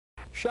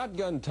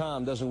Shotgun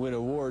Tom doesn't win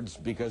awards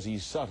because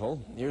he's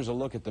subtle. Here's a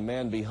look at the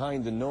man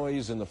behind the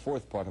noise in the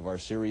fourth part of our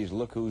series,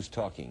 Look Who's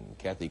Talking.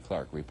 Kathy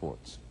Clark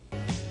reports.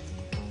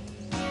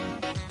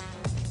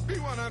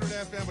 B100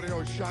 FM with the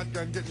old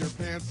shotgun, getting your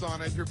pants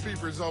on and your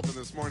peepers open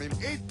this morning.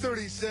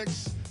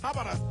 8:36. How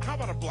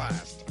about a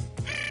blast?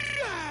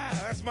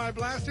 That's my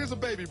blast. Here's a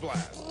baby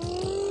blast.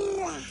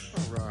 All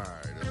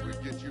right, as we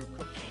get you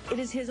cooking. It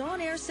is his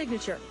on-air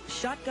signature.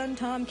 Shotgun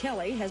Tom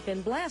Kelly has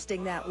been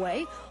blasting that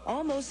way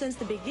almost since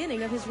the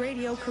beginning of his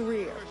radio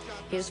career.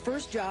 His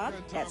first job,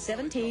 at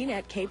 17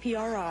 at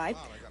KPRI,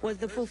 was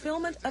the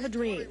fulfillment of a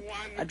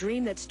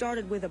dream that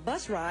started with a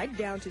bus ride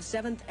down to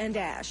 7th and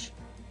Ash.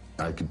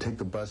 I could take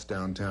the bus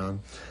downtown,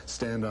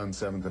 stand on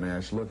 7th and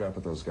Ash, look up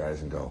at those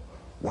guys and go,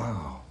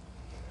 wow,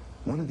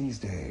 one of these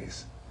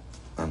days,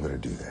 I'm going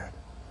to do that.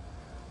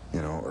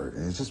 You know, or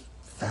it's just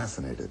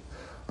fascinated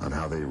on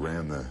how they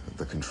ran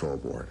the control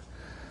board.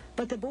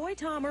 But the boy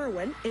Tom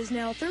Irwin is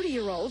now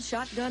 30-year-old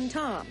Shotgun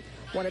Tom,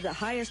 one of the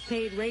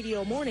highest-paid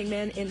radio morning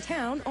men in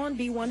town on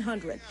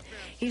B100.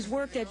 He's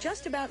worked at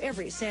just about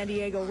every San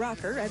Diego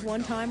rocker at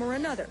one time or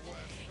another.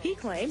 He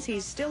claims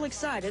he's still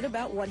excited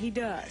about what he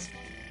does.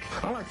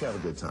 I like to have a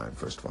good time,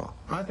 first of all.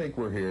 I think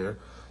we're here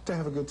to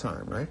have a good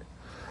time, right?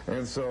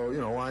 And so,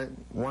 you know,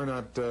 why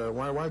not,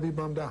 why be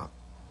bummed out?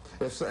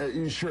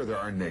 Sure, there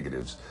are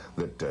negatives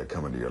that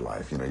come into your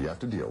life. You know, you have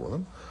to deal with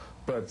them,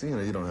 but, you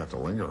know, you don't have to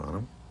linger on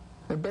them.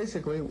 And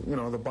basically, you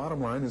know, the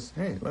bottom line is,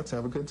 hey, let's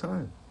have a good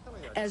time.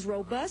 As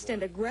robust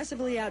and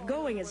aggressively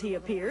outgoing as he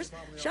appears,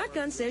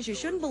 Shotgun says you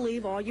shouldn't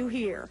believe all you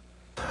hear.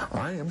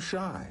 I am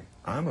shy.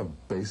 I'm a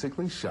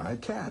basically shy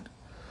cat.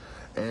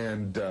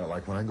 And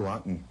like when I go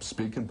out and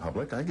speak in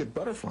public, I get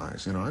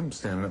butterflies. You know, I'm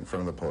standing up in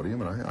front of the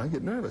podium and I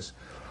get nervous.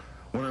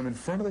 When I'm in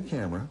front of the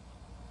camera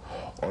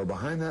or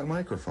behind that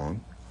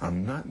microphone,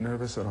 I'm not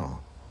nervous at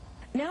all.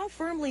 Now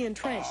firmly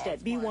entrenched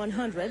at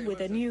B100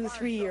 with a new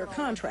 3-year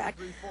contract,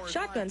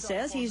 Shotgun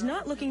says he's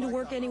not looking to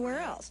work anywhere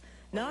else,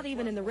 not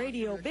even in the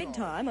radio big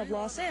time of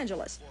Los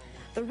Angeles.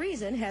 The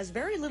reason has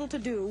very little to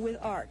do with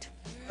art.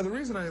 The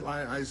reason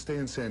I stay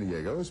in San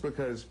Diego is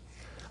because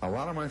a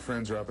lot of my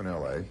friends are up in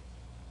L.A.,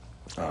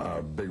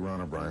 Big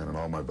Ron O'Brien and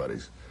all my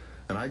buddies,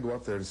 and I go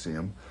up there to see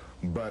them,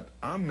 but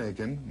I'm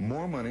making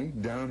more money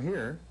down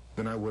here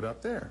than I would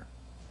up there.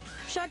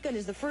 Shotgun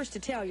is the first to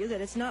tell you that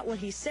it's not what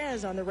he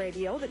says on the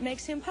radio that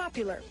makes him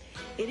popular.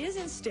 It is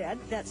instead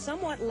that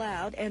somewhat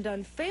loud and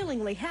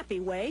unfailingly happy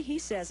way he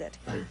says it.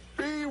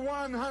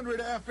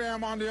 B100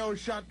 FM on the old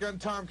Shotgun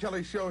Tom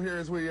Kelly show here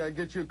as we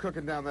get you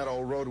cooking down that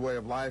old roadway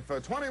of life.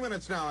 20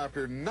 minutes now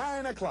after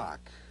 9 o'clock.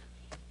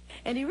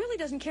 And he really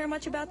doesn't care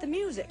much about the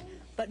music,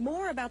 but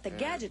more about the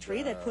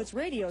gadgetry that puts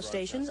radio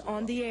stations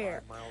on the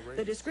air.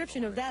 The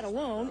description of that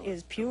alone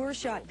is pure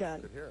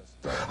Shotgun.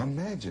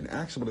 Imagine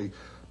actually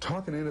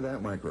talking into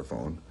that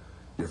microphone.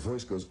 Your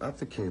voice goes up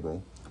the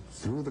cable,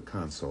 through the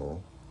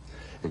console.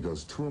 It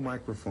goes to a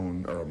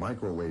microphone or a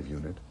microwave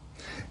unit.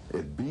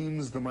 It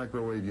beams the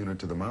microwave unit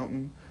to the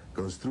mountain,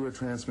 goes through a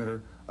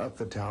transmitter, up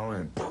the tower,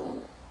 and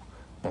poof,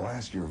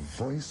 blast your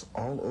voice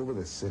all over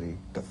the city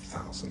to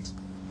thousands.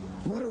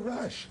 What a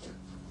rush!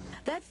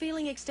 That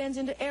feeling extends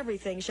into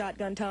everything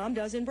Shotgun Tom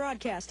does in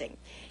broadcasting.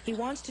 He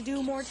wants to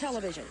do more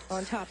television,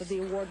 on top of the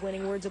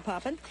award-winning Words of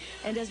Poppin',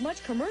 and as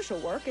much commercial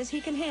work as he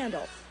can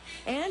handle.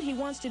 And he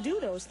wants to do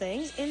those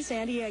things in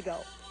San Diego.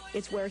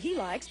 It's where he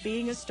likes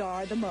being a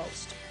star the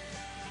most.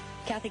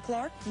 Kathy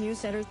Clark, News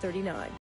Center 39.